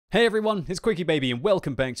Hey everyone, it's QuickyBaby and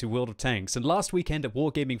welcome back to World of Tanks. And last weekend at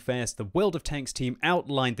Wargaming Fairs, the World of Tanks team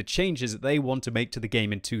outlined the changes that they want to make to the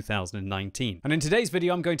game in 2019. And in today's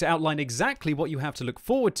video, I'm going to outline exactly what you have to look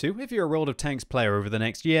forward to if you're a World of Tanks player over the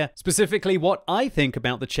next year, specifically what I think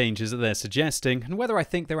about the changes that they're suggesting and whether I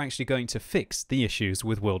think they're actually going to fix the issues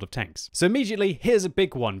with World of Tanks. So immediately, here's a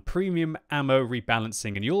big one, premium ammo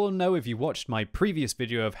rebalancing. And you'll all know if you watched my previous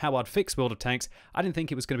video of how I'd fix World of Tanks, I didn't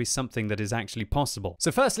think it was going to be something that is actually possible.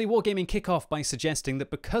 So firstly, Wargaming kick off by suggesting that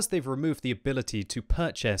because they've removed the ability to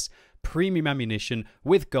purchase premium ammunition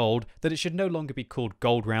with gold, that it should no longer be called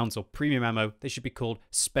gold rounds or premium ammo, they should be called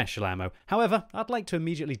special ammo. However, I'd like to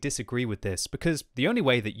immediately disagree with this because the only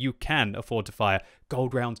way that you can afford to fire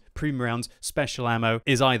gold rounds, premium rounds, special ammo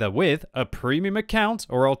is either with a premium account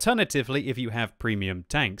or alternatively if you have premium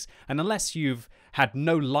tanks. And unless you've had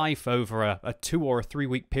no life over a 2 or 3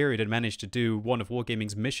 week period and managed to do one of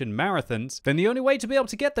Wargaming's mission marathons, then the only way to be able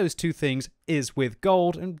to get those two things is with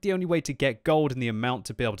gold, and the only way to get gold in the amount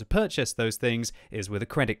to be able to purchase those things is with a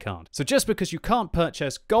credit card. So just because you can't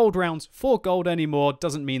purchase gold rounds for gold anymore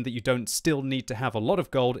doesn't mean that you don't still need to have a lot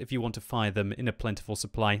of gold if you want to fire them in a plentiful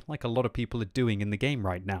supply like a lot of people are doing in the game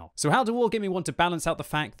right now. So how do Wargaming want to balance out the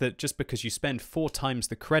fact that just because you spend 4 times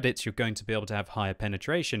the credits you're going to be able to have higher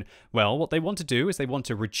penetration? Well, what they want to do is they want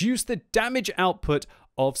to reduce the damage output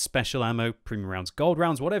of special ammo, premium rounds, gold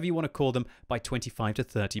rounds, whatever you want to call them, by 25 to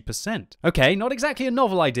 30%. Okay, not exactly a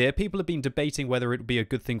novel idea. People have been debating whether it would be a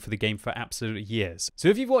good thing for the game for absolute years. So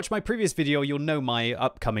if you've watched my previous video, you'll know my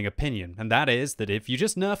upcoming opinion, and that is that if you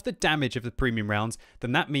just nerf the damage of the premium rounds,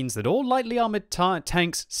 then that means that all lightly armored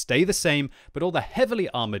tanks stay the same, but all the heavily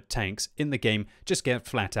armored tanks in the game just get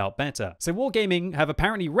flat out better. So Wargaming have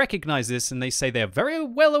apparently recognized this, and they say they are very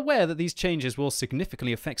well aware that these changes will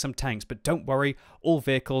significantly affect some tanks, but don't worry, all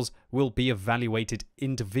vehicles will be evaluated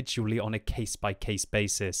individually on a case-by-case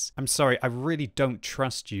basis. I'm sorry, I really don't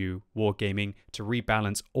trust you, Wargaming, to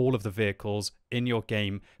rebalance all of the vehicles in your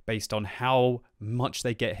game based on how much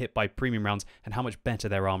they get hit by premium rounds and how much better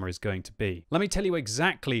their armor is going to be. Let me tell you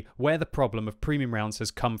exactly where the problem of premium rounds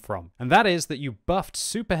has come from. And that is that you buffed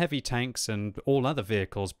super heavy tanks and all other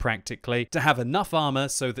vehicles practically to have enough armor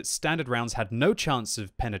so that standard rounds had no chance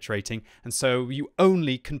of penetrating, and so you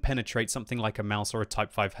only can penetrate something like a mouse or a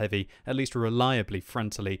Type 5 heavy, at least reliably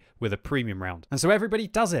frontally, with a premium round. And so everybody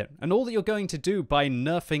does it, and all that you're going to do by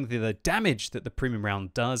nerfing the damage that the premium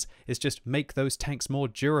round does is just make those tanks more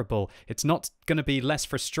durable. It's not going to be less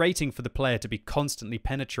frustrating for the player to be constantly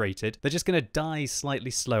penetrated. They're just going to die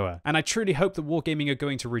slightly slower. And I truly hope that Wargaming are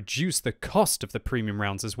going to reduce the cost of the premium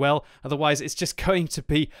rounds as well. Otherwise, it's just going to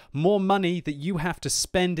be more money that you have to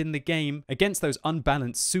spend in the game against those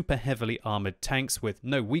unbalanced, super heavily armored tanks with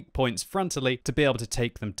no weak points frontally to be able to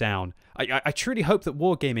take them down. I truly hope that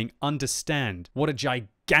Wargaming understand what a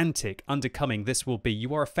gigantic undercoming this will be.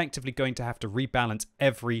 You are effectively going to have to rebalance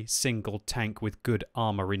every single tank with good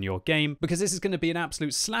armor in your game, because this is going to be an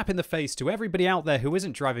absolute slap in the face to everybody out there who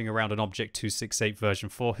isn't driving around an Object 268 version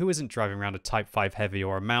 4, who isn't driving around a Type 5 heavy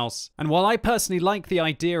or a mouse. And while I personally like the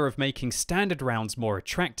idea of making standard rounds more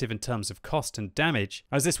attractive in terms of cost and damage,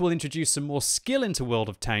 as this will introduce some more skill into World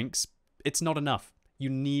of Tanks, it's not enough. You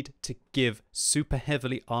need to give super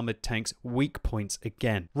heavily armored tanks weak points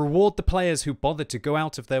again. Reward the players who bothered to go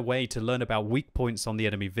out of their way to learn about weak points on the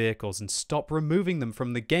enemy vehicles and stop removing them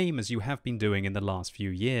from the game as you have been doing in the last few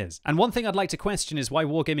years. And one thing I'd like to question is why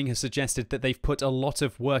Wargaming has suggested that they've put a lot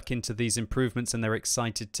of work into these improvements and they're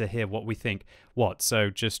excited to hear what we think. What, so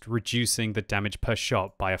just reducing the damage per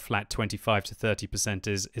shot by a flat 25 to 30%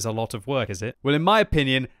 is a lot of work, is it? Well, in my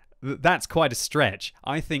opinion, that's quite a stretch.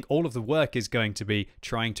 I think all of the work is going to be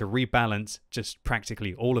trying to rebalance just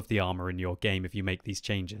practically all of the armor in your game if you make these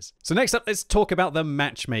changes. So next up, let's talk about the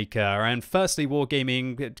matchmaker. And firstly,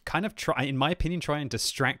 Wargaming kind of try, in my opinion, try and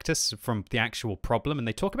distract us from the actual problem. And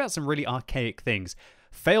they talk about some really archaic things.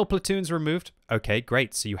 Fail platoons removed. Okay,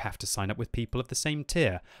 great. So you have to sign up with people of the same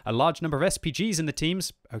tier. A large number of SPGs in the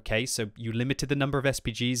teams. Okay, so you limited the number of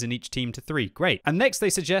SPGs in each team to 3. Great. And next they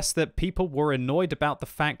suggest that people were annoyed about the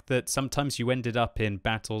fact that sometimes you ended up in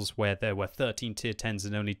battles where there were 13 tier 10s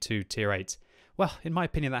and only 2 tier 8s. Well, in my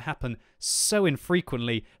opinion, that happened so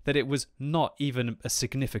infrequently that it was not even a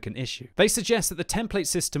significant issue. They suggest that the template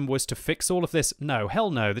system was to fix all of this. No,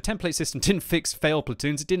 hell no. The template system didn't fix fail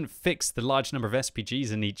platoons. It didn't fix the large number of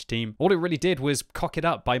SPGs in each team. All it really did was cock it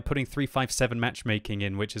up by putting 357 matchmaking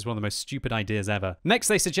in, which is one of the most stupid ideas ever. Next,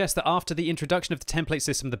 they suggest that after the introduction of the template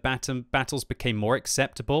system, the battles became more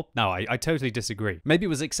acceptable. No, I totally disagree. Maybe it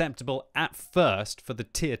was acceptable at first for the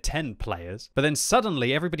tier 10 players, but then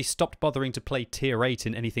suddenly everybody stopped bothering to play tier 8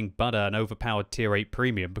 in anything but a an overpowered tier 8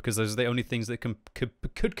 premium, because those are the only things that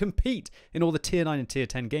could compete in all the tier 9 and tier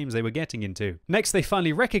 10 games they were getting into. Next, they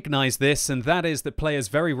finally recognized this, and that is that players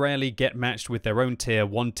very rarely get matched with their own tier,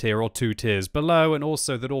 1 tier or 2 tiers below, and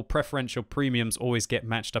also that all preferential premiums always get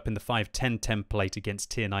matched up in the 5-10 template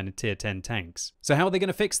against tier 9 and tier 10 tanks. So how are they going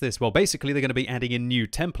to fix this? Well, basically they're going to be adding in new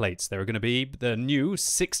templates. There are going to be the new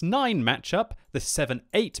 6-9 matchup, the 7-8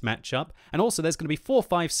 matchup, and also there's going to be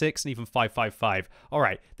 4-5-6 and even 5-5-5.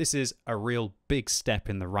 Alright, this is a real big step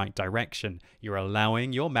in the right direction. You're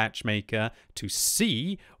allowing your matchmaker to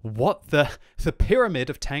see what the pyramid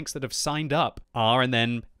of tanks that have signed up are, and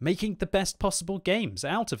then making the best possible games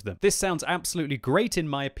out of them. This sounds absolutely great in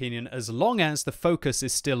my opinion, as long as the focus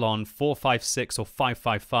is still on 4-5-6 or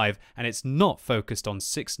 5-5-5, and it's not focused on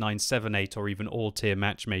 6-9, 7-8, or even all-tier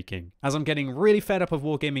matchmaking. As I'm getting really fed up of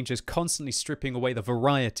Wargaming just constantly stripping away the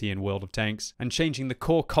variety in World of Tanks, and changing the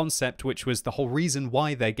core concept, which was the whole reason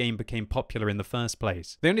why their game became popular in the first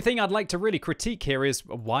place. The only thing I'd like to really critique here is,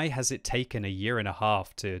 why has it taken a year and a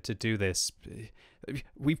half to do this?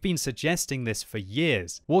 We've been suggesting this for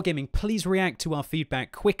years. Wargaming, please react to our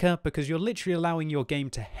feedback quicker, because you're literally allowing your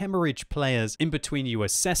game to hemorrhage players in between you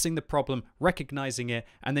assessing the problem, recognizing it,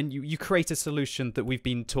 and then you create a solution that we've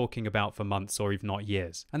been talking about for months or if not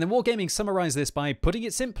years. And then Wargaming summarized this by putting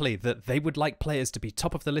it simply that they would like players to be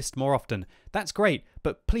top of the list more often. That's great,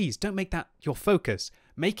 but please don't make that your focus.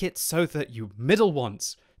 Make it so that you middle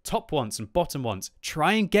once, top once and bottom once.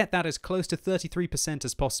 Try and get that as close to 33%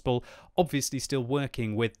 as possible, obviously still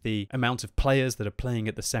working with the amount of players that are playing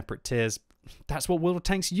at the separate tiers. That's what World of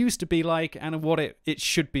Tanks used to be like, and what it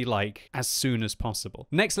should be like as soon as possible.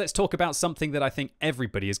 Next, let's talk about something that I think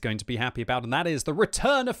everybody is going to be happy about, and that is the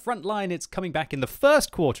return of Frontline. It's coming back in the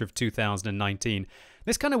first quarter of 2019.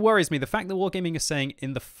 This kind of worries me, the fact that Wargaming is saying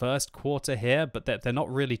in the first quarter here, but that they're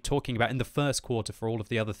not really talking about in the first quarter for all of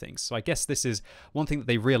the other things. So I guess this is one thing that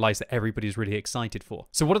they realize that everybody's really excited for.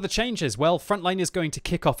 So what are the changes? Well, Frontline is going to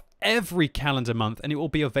kick off every calendar month, and it will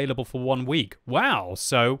be available for 1 week. Wow,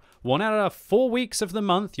 so 1 out of 4 weeks of the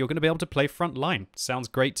month, you're going to be able to play Frontline. Sounds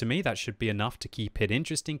great to me. That should be enough to keep it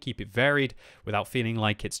interesting, keep it varied, without feeling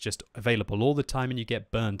like it's just available all the time and you get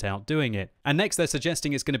burnt out doing it. And next, they're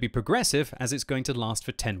suggesting it's going to be progressive, as it's going to last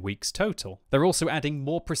for 10 weeks total. They're also adding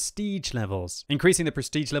more prestige levels, increasing the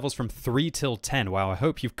prestige levels from 3 till 10. Wow, I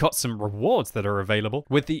hope you've got some rewards that are available,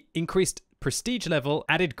 with the increased prestige level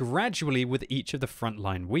added gradually with each of the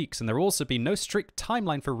Frontline weeks, and there will also be no strict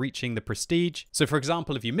timeline for reaching the prestige. So for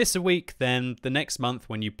example, if you miss a week, then the next month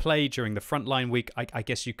when you play during the Frontline week, I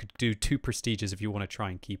guess you could do 2 prestiges if you want to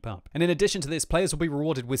try and keep up. And in addition to this, players will be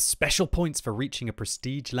rewarded with special points for reaching a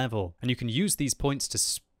prestige level, and you can use these points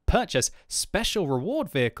to purchase special reward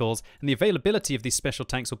vehicles, and the availability of these special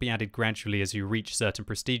tanks will be added gradually as you reach certain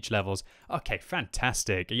prestige levels. Okay,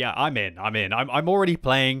 fantastic. Yeah, I'm in. I'm already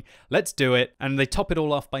playing. Let's do it. And they top it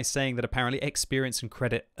all off by saying that apparently experience and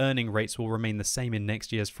credit earning rates will remain the same in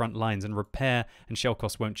next year's Frontlines, and repair and shell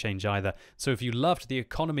costs won't change either. So if you loved the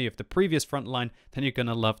economy of the previous Frontline, then you're going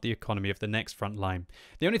to love the economy of the next Frontline.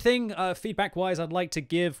 The only thing feedback-wise I'd like to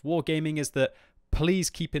give Wargaming is that please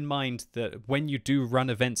keep in mind that when you do run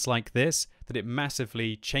events like this, that it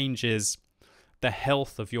massively changes the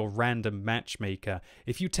health of your random matchmaker.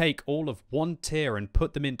 If you take all of one tier and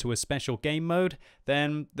put them into a special game mode,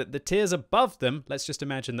 then the tiers above them, let's just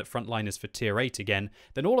imagine that Frontline is for tier 8 again,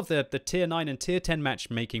 then all of the tier 9 and tier 10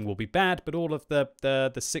 matchmaking will be bad, but all of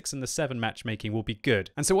the 6 and the 7 matchmaking will be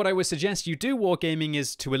good. And so what I would suggest you do, Wargaming,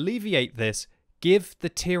 is to alleviate this, give the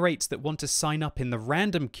tier 8s that want to sign up in the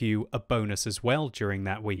random queue a bonus as well during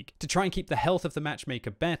that week, to try and keep the health of the matchmaker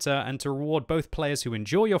better, and to reward both players who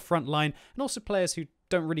enjoy your Frontline and also players who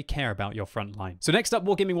don't really care about your Frontline. So next up,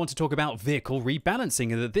 Wargaming want to talk about vehicle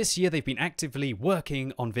rebalancing, and that this year they've been actively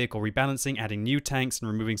working on vehicle rebalancing, adding new tanks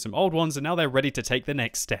and removing some old ones, and now they're ready to take the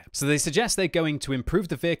next step. So they suggest they're going to improve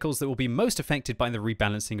the vehicles that will be most affected by the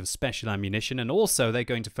rebalancing of special ammunition, and also they're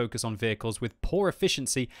going to focus on vehicles with poor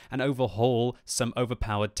efficiency and overhaul some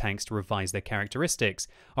overpowered tanks to revise their characteristics.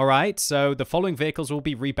 Alright, so the following vehicles will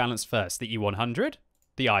be rebalanced first: the E100,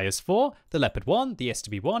 the IS-4, the Leopard 1, the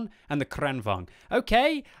STB-1, and the Kranvang.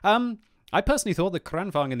 Okay, I personally thought the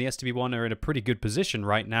Kranvang and the STB-1 are in a pretty good position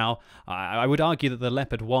right now. I would argue that the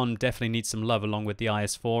Leopard 1 definitely needs some love along with the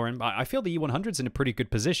IS-4, and I feel the E100's in a pretty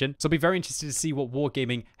good position. So I'll be very interested to see what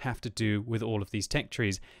Wargaming have to do with all of these tech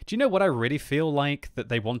trees. Do you know what I really feel like that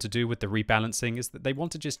they want to do with the rebalancing is that they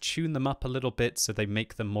want to just tune them up a little bit so they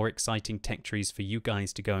make them more exciting tech trees for you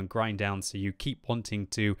guys to go and grind down, so you keep wanting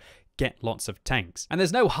to get lots of tanks. And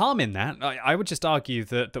there's no harm in that. I would just argue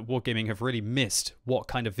that Wargaming have really missed what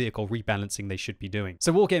kind of vehicle rebalancing they should be doing.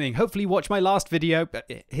 So Wargaming, hopefully you watched my last video.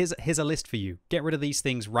 Here's a list for you. Get rid of these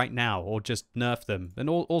things right now, or just nerf them. And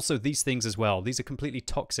also these things as well. These are completely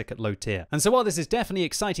toxic at low tier. And so while this is definitely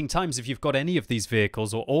exciting times if you've got any of these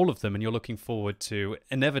vehicles or all of them and you're looking forward to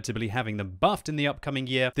inevitably having them buffed in the upcoming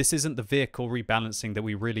year, this isn't the vehicle rebalancing that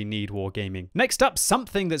we really need, Wargaming. Next up,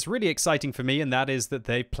 something that's really exciting for me, and that is that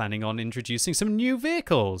they're planning on introducing some new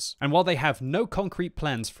vehicles. And while they have no concrete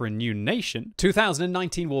plans for a new nation,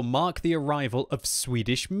 2019 will mark the arrival of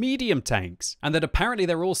Swedish medium tanks. And that apparently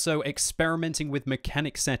they're also experimenting with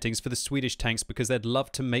mechanic settings for the Swedish tanks because they'd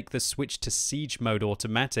love to make the switch to siege mode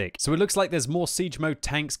automatic. So it looks like there's more siege mode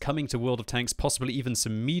tanks coming to World of Tanks, possibly even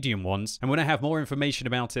some medium ones. And when I have more information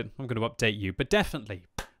about it, I'm going to update you. But definitely,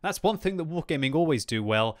 that's one thing that Wargaming always do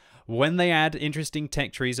well. When they add interesting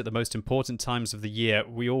tech trees at the most important times of the year,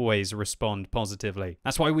 we always respond positively.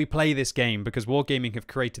 That's why we play this game, because Wargaming have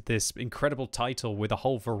created this incredible title with a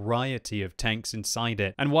whole variety of tanks inside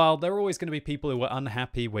it. And while there are always going to be people who are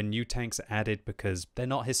unhappy when new tanks are added because they're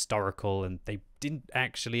not historical and they didn't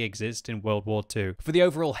actually exist in World War II. For the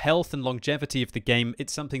overall health and longevity of the game,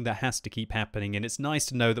 it's something that has to keep happening, and it's nice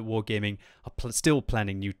to know that Wargaming are still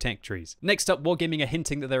planning new tech trees. Next up, Wargaming are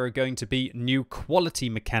hinting that there are going to be new quality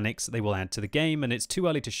mechanics they will add to the game, and it's too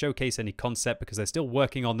early to showcase any concept because they're still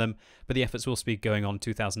working on them, but the efforts will be going on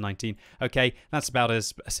 2019. Okay, that's about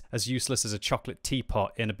as useless as a chocolate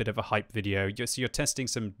teapot in a bit of a hype video. You're testing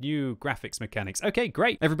some new graphics mechanics. Okay,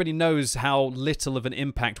 great. Everybody knows how little of an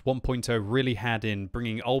impact 1.0 really had in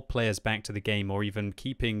bringing old players back to the game, or even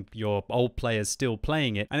keeping your old players still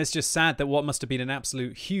playing it. And it's just sad that what must have been an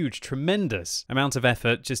absolute huge, tremendous amount of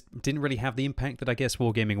effort just didn't really have the impact that I guess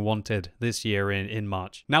Wargaming wanted this year in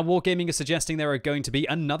March. Now Wargaming is suggesting there are going to be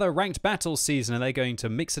another ranked battle season, and they're going to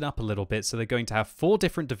mix it up a little bit. So they're going to have 4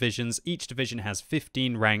 different divisions. Each division has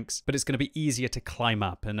 15 ranks, but it's going to be easier to climb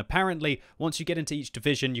up. And apparently once you get into each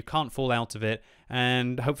division, you can't fall out of it.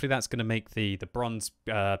 And hopefully that's going to make the bronze,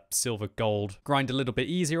 silver, gold grind a little bit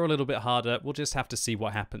easier or a little bit harder. We'll just have to see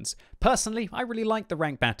what happens. Personally, I really like the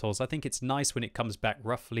ranked battles. I think it's nice when it comes back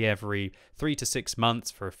roughly every 3 to 6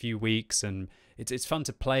 months for a few weeks, and it's fun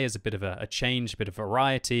to play as a bit of a change, a bit of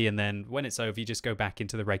variety, and then when it's over, you just go back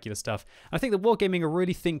into the regular stuff. And I think that Wargaming are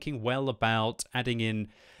really thinking well about adding in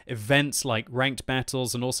events like ranked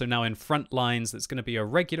battles, and also now in front lines, that's going to be a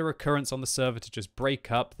regular occurrence on the server to just break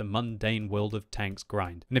up the mundane World of Tanks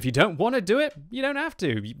grind. And if you don't want to do it, you don't have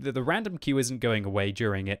to. The random queue isn't going away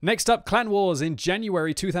during it. Next up, Clan Wars. In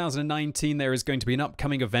January 2019, there is going to be an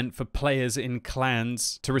upcoming event for players in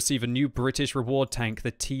clans to receive a new British reward tank,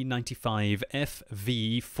 the T95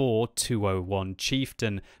 FV4201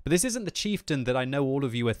 Chieftain. But this isn't the Chieftain that I know all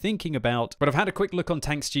of you are thinking about, but I've had a quick look on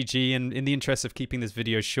TanksGG, and in the interest of keeping this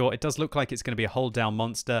video short, it does look like it's going to be a hold down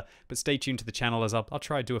monster, but stay tuned to the channel as I'll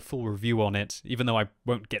try to do a full review on it, even though I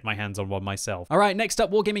won't get my hands on one myself. Alright, next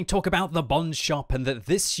up, Wargaming talk about the Bond shop, and that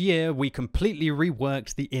this year we completely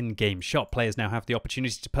reworked the in-game shop. Players now have the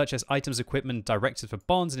opportunity to purchase items, equipment directed for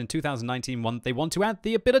bonds, and in 2019 they want to add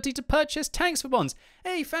the ability to purchase tanks for bonds.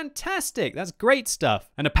 Hey, fantastic! That's great stuff.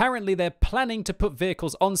 And apparently they're planning to put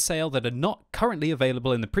vehicles on sale that are not currently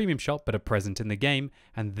available in the premium shop but are present in the game,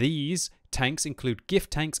 and these tanks include gift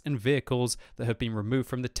tanks and vehicles that have been removed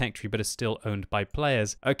from the tech tree but are still owned by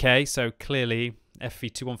players. Okay, so clearly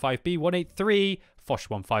FV215B 183,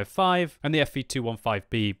 Foch 155, and the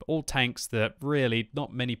FV215B, all tanks that really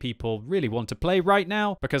not many people really want to play right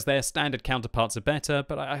now because their standard counterparts are better,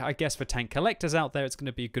 but I guess for tank collectors out there, it's going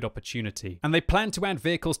to be a good opportunity. And they plan to add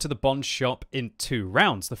vehicles to the Bond shop in 2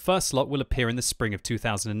 rounds. The first slot will appear in the spring of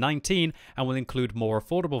 2019 and will include more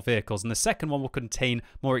affordable vehicles, and the second one will contain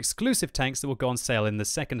more exclusive tanks that will go on sale in the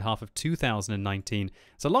second half of 2019.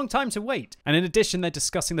 It's a long time to wait. And in addition, they're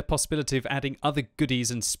discussing the possibility of adding other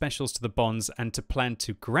goodies and specials to the bonds, and to plan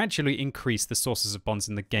to gradually increase the sources of bonds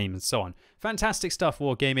in the game and so on. Fantastic stuff,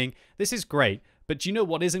 Wargaming. This is great. But do you know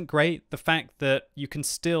what isn't great? The fact that you can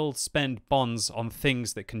still spend bonds on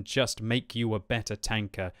things that can just make you a better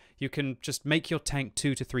tanker. You can just make your tank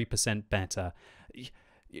 2 to 3% better.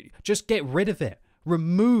 Just get rid of it.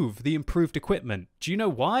 Remove the improved equipment. Do you know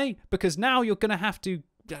why? Because now you're going to have to...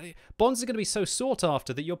 Bonds are going to be so sought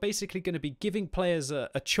after that you're basically going to be giving players a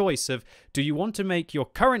choice of, do you want to make your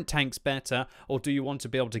current tanks better, or do you want to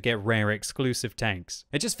be able to get rare exclusive tanks?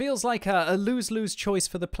 It just feels like a lose-lose choice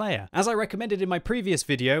for the player. As I recommended in my previous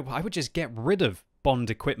video, I would just get rid of Bond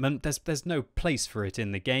equipment. There's no place for it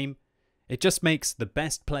in the game. It just makes the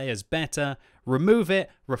best players better, remove it,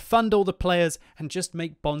 refund all the players, and just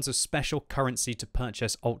make bonds a special currency to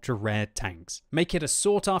purchase ultra rare tanks. Make it a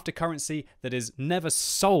sought after currency that is never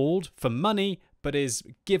sold for money, but is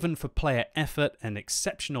given for player effort and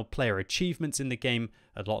exceptional player achievements in the game,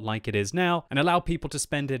 a lot like it is now, and allow people to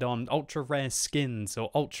spend it on ultra rare skins or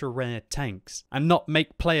ultra rare tanks, and not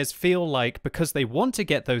make players feel like because they want to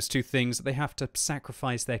get those two things, they have to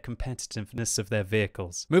sacrifice their competitiveness of their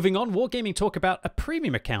vehicles. Moving on, Wargaming talk about a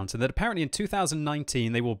premium account, and that apparently in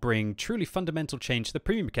 2019 they will bring truly fundamental change to the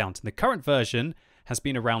premium account. And the current version has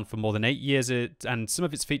been around for more than 8 years, and some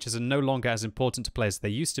of its features are no longer as important to players as they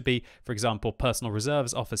used to be. For example, personal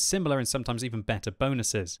reserves offer similar and sometimes even better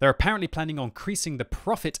bonuses. They're apparently planning on increasing the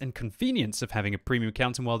profit and convenience of having a premium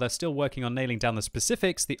account, and while they're still working on nailing down the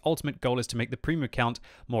specifics, the ultimate goal is to make the premium account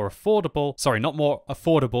more affordable. Sorry, not more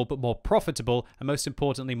affordable, but more profitable, and most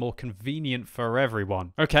importantly, more convenient for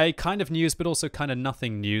everyone. Okay, kind of news, but also kind of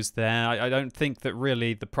nothing news there. I don't think that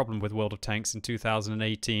really the problem with World of Tanks in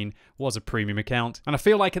 2018 was a premium account. And I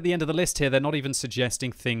feel like at the end of the list here, they're not even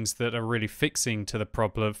suggesting things that are really fixing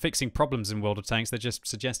problems in World of Tanks. They're just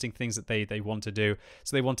suggesting things that they want to do.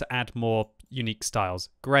 So they want to add more unique styles.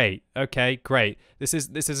 Great. Okay, great. This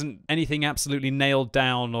isn't anything absolutely nailed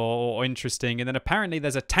down or interesting. And then apparently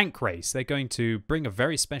there's a tank race. They're going to bring a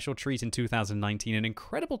very special treat in 2019, an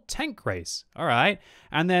incredible tank race. All right.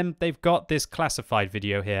 And then they've got this classified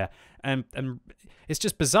video here. And it's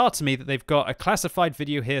just bizarre to me that they've got a classified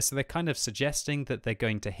video here, so they're kind of suggesting that they're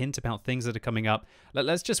going to hint about things that are coming up.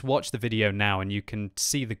 Let's just watch the video now, and you can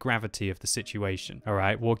see the gravity of the situation. All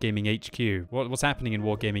right, Wargaming HQ. What's happening in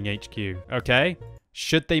Wargaming HQ? Okay.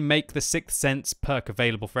 Should they make the 6th Sense perk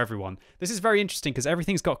available for everyone? This is very interesting because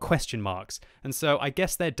everything's got question marks. And so I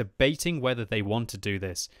guess they're debating whether they want to do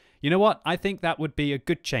this. You know what? I think that would be a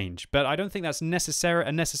good change, but I don't think that's a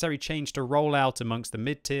necessary change to roll out amongst the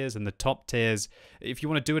mid-tiers and the top tiers. If you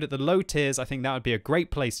want to do it at the low tiers, I think that would be a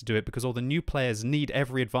great place to do it because all the new players need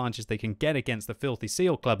every advantage they can get against the filthy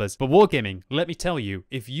seal clubbers. But Wargaming, let me tell you,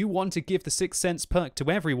 if you want to give the 6th Sense perk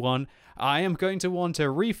to everyone, I am going to want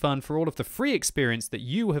a refund for all of the free experience that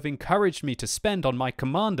you have encouraged me to spend on my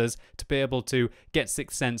commanders to be able to get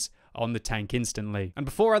 6th Sense on the tank instantly. And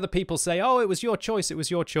before other people say, oh, it was your choice,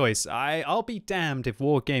 I'll be damned if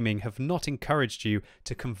Wargaming have not encouraged you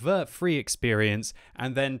to convert free experience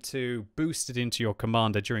and then to boost it into your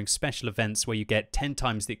commander during special events where you get 10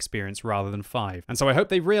 times the experience rather than 5. And so I hope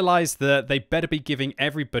they realize that they better be giving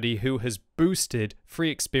everybody who has boosted free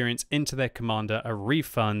experience into their commander a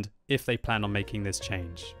refund if they plan on making this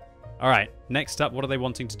change. All right, next up, what are they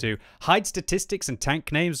wanting to do? Hide statistics and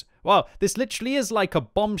tank names? Wow, this literally is like a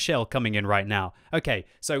bombshell coming in right now. Okay,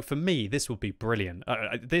 so for me, this would be brilliant.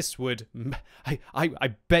 This would,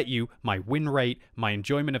 I bet you my win rate, my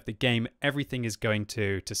enjoyment of the game, everything is going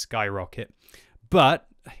to skyrocket. But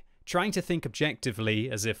trying to think objectively,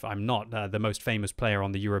 as if I'm not the most famous player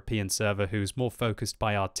on the European server who's more focused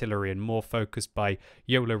by artillery and more focused by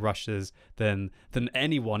YOLO rushes than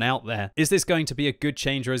anyone out there. Is this going to be a good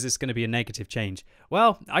change or is this going to be a negative change?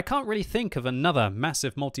 Well, I can't really think of another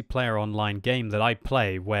massive multiplayer online game that I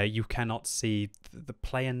play where you cannot see the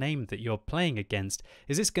player name that you're playing against.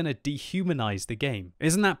 Is this going to dehumanize the game?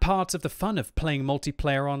 Isn't that part of the fun of playing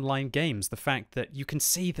multiplayer online games? The fact that you can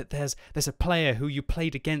see that there's a player who you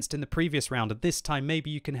played against in the previous round, and this time maybe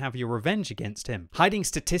you can have your revenge against him. Hiding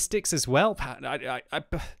statistics as well?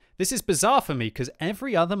 This is bizarre for me because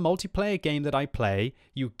every other multiplayer game that I play,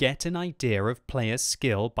 you get an idea of player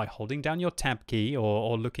skill by holding down your tab key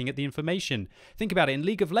or looking at the information. Think about it, in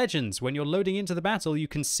League of Legends, when you're loading into the battle, you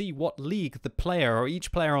can see what league the player or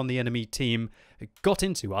each player on the enemy team got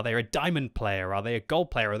into. Are they a diamond player? Are they a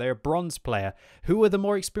gold player? Are they a bronze player? Who are the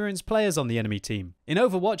more experienced players on the enemy team? In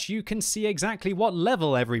Overwatch, you can see exactly what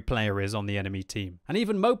level every player is on the enemy team. And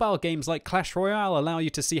even mobile games like Clash Royale allow you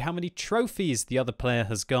to see how many trophies the other player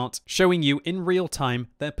has got, showing you in real time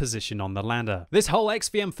their position on the ladder. This whole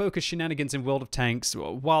XVM focused shenanigans in World of Tanks,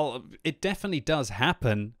 while it definitely does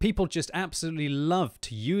happen, people just absolutely love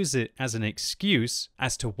to use it as an excuse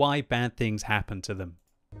as to why bad things happen to them.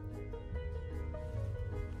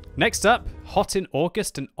 Next up, hot in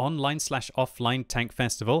August, an online/offline tank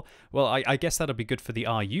festival. Well, I guess that'll be good for the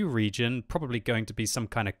RU region, probably going to be some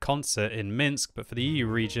kind of concert in Minsk, but for the EU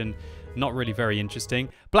region, not really very interesting.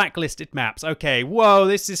 Blacklisted maps. Okay, whoa,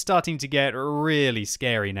 this is starting to get really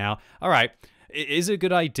scary now. All right, it is a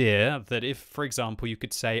good idea that if, for example, you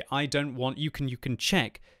could say, I don't want, you can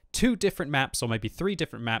check 2 different maps or maybe 3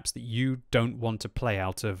 different maps that you don't want to play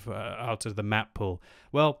out of the map pool.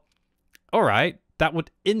 Well, all right. that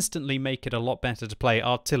would instantly make it a lot better to play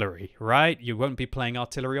artillery, right? You won't be playing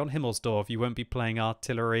artillery on Himmelsdorf. You won't be playing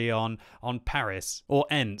artillery on Paris or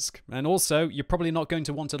Ensk. And also, you're probably not going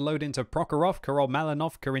to want to load into Prokhorovka or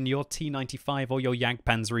Malinovka in your T-95 or your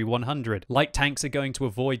Jagdpanzer 100. Light tanks are going to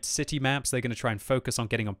avoid city maps. They're going to try and focus on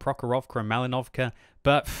getting on Prokhorovka and Malinovka.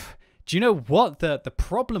 But do you know what the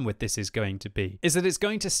problem with this is going to be? Is that it's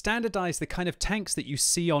going to standardize the kind of tanks that you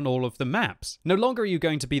see on all of the maps. No longer are you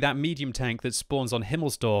going to be that medium tank that spawns on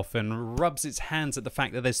Himmelsdorf and rubs its hands at the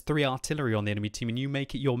fact that there's 3 artillery on the enemy team and you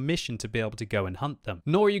make it your mission to be able to go and hunt them.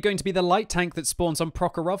 Nor are you going to be the light tank that spawns on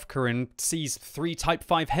Prokhorovka and sees 3 Type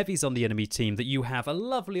 5 heavies on the enemy team that you have a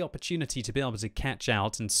lovely opportunity to be able to catch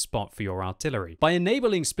out and spot for your artillery. By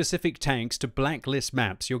enabling specific tanks to blacklist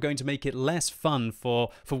maps, you're going to make it less fun for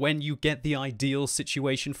when you get the ideal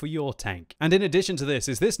situation for your tank. And in addition to this,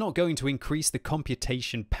 is this not going to increase the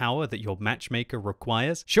computation power that your matchmaker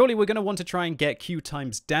requires? Surely we're going to want to try and get queue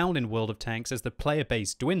times down in World of Tanks as the player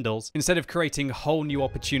base dwindles, instead of creating whole new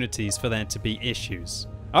opportunities for there to be issues.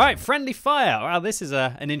 All right, friendly fire. Wow, this is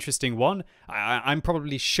an interesting one. I'm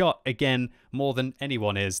probably shot again more than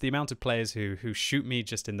anyone is. The amount of players who shoot me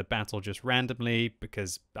just in the battle just randomly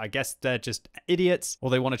because I guess they're just idiots or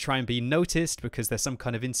they want to try and be noticed because they're some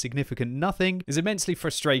kind of insignificant nothing is immensely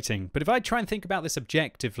frustrating. But if I try and think about this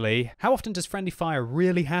objectively, how often does friendly fire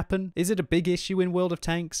really happen? Is it a big issue in World of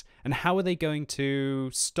Tanks? And how are they going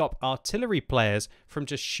to stop artillery players from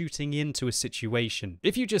just shooting into a situation?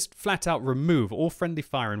 If you just flat out remove all friendly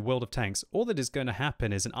fire in World of Tanks, all that is going to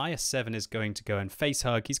happen is an IS-7 is going to go and face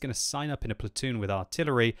hug. He's going to sign up in a platoon with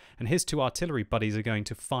artillery, and his 2 artillery buddies are going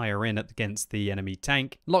to fire in against the enemy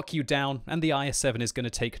tank, lock you down, and the IS-7 is going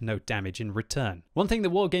to take no damage in return. One thing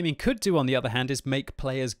that Wargaming could do, on the other hand, is make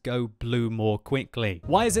players go blue more quickly.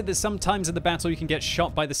 Why is it that sometimes in the battle you can get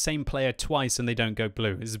shot by the same player twice and they don't go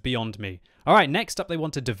blue? This is beyond me. All right, next up, they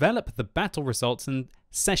want to develop the battle results and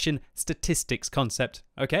session statistics concept.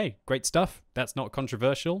 Okay, great stuff. That's not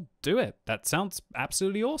controversial. Do it. That sounds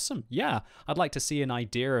absolutely awesome. Yeah, I'd like to see an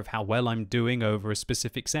idea of how well I'm doing over a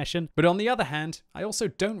specific session. But on the other hand, I also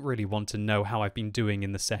don't really want to know how I've been doing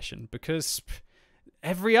in the session because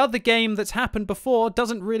every other game that's happened before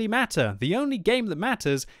doesn't really matter. The only game that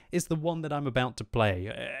matters is the one that I'm about to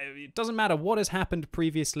play. It doesn't matter what has happened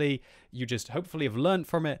previously. You just hopefully have learned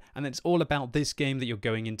from it, and it's all about this game that you're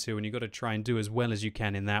going into, and you've got to try and do as well as you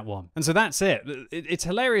can in that one. And so that's it. It's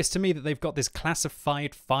hilarious to me that they've got this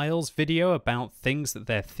classified files video about things that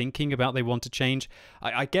they're thinking about they want to change.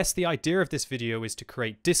 I guess the idea of this video is to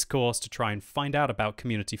create discourse, to try and find out about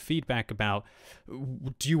community feedback about,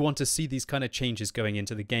 do you want to see these kind of changes going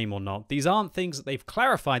into the game or not? These aren't things that they've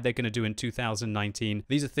clarified they're going to do in 2019.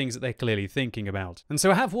 These are things that they're clearly thinking about. And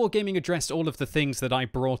so have Wargaming addressed all of the things that I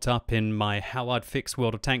brought up in my How I'd Fix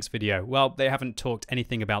World of Tanks video? Well, they haven't talked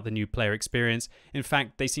anything about the new player experience. In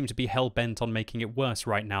fact, they seem to be hell-bent on making it worse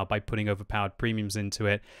right now by putting overpowered premiums into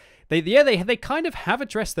it. They kind of have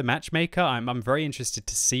addressed the matchmaker. I'm very interested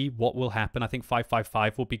to see what will happen. I think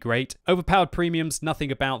 555 will be great. Overpowered premiums, nothing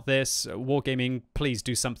about this. Wargaming, please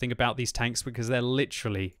do something about these tanks because they're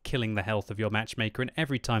literally killing the health of your matchmaker. And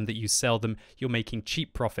every time that you sell them, you're making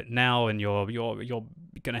cheap profit now, and you're going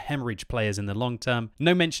to hemorrhage players in the long term.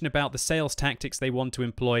 No mention about the sales tactics they want to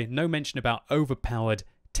employ. No mention about overpowered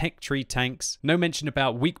tech tree tanks. No mention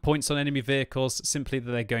about weak points on enemy vehicles, simply that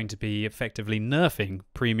they're going to be effectively nerfing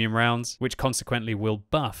premium rounds, which consequently will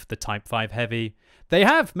buff the Type 5 heavy. They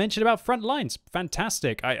have mentioned about front lines.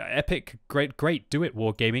 Fantastic. Epic, great. Do it,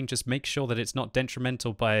 Wargaming. Just make sure that it's not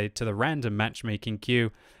detrimental to the random matchmaking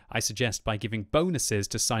queue. I suggest by giving bonuses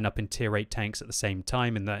to sign up in tier 8 tanks at the same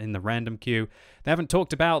time in the random queue. They haven't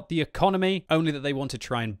talked about the economy, only that they want to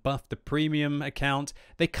try and buff the premium account.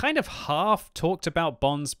 They kind of half talked about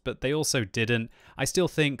bonds, but they also didn't. I still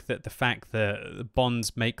think that the fact that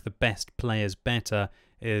bonds make the best players better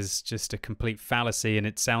is just a complete fallacy, and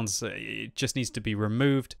it just needs to be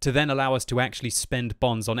removed to then allow us to actually spend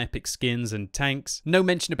bonds on epic skins and tanks. No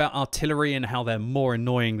mention about artillery and how they're more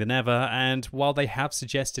annoying than ever, and while they have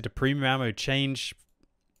suggested a premium ammo change,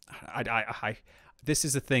 this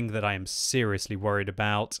is a thing that I am seriously worried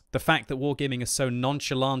about. The fact that Wargaming is so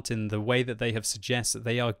nonchalant in the way that they have suggested that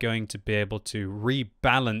they are going to be able to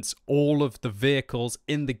rebalance all of the vehicles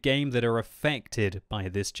in the game that are affected by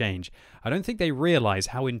this change. I don't think they realize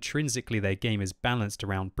how intrinsically their game is balanced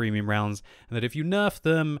around premium rounds, and that if you nerf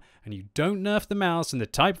them, and you don't nerf the mouse and the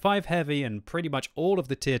Type 5 heavy and pretty much all of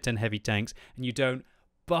the tier 10 heavy tanks, and you don't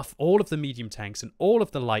buff all of the medium tanks and all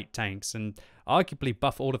of the light tanks, and arguably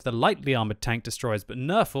buff all of the lightly armored tank destroyers but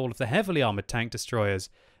nerf all of the heavily armored tank destroyers,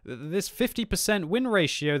 this 50% win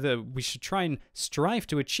ratio that we should try and strive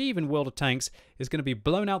to achieve in World of Tanks is going to be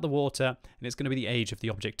blown out the water, and it's going to be the age of the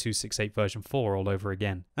Object 268 version 4 all over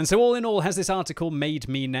again. And so all in all, has this article made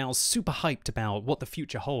me now super hyped about what the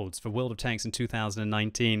future holds for World of Tanks in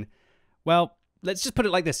 2019? Well, let's just put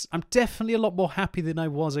it like this. I'm definitely a lot more happy than I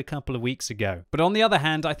was a couple of weeks ago. But on the other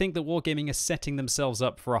hand, I think that Wargaming is setting themselves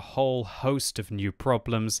up for a whole host of new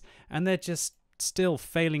problems, and they're just still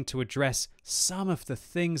failing to address some of the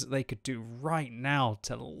things that they could do right now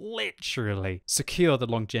to literally secure the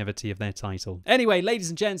longevity of their title. Anyway, ladies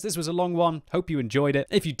and gents, this was a long one. Hope you enjoyed it.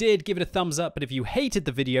 If you did, give it a thumbs up, but if you hated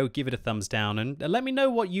the video, give it a thumbs down, and let me know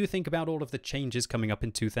what you think about all of the changes coming up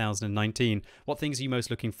in 2019. What things are you most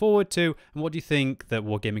looking forward to, and what do you think that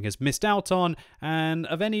Wargaming has missed out on, and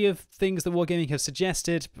of any of things that Wargaming have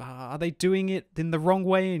suggested, are they doing it in the wrong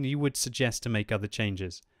way and you would suggest to make other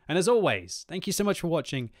changes? And as always, thank you so much for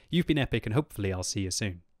watching. You've been epic, and hopefully I'll see you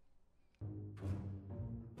soon.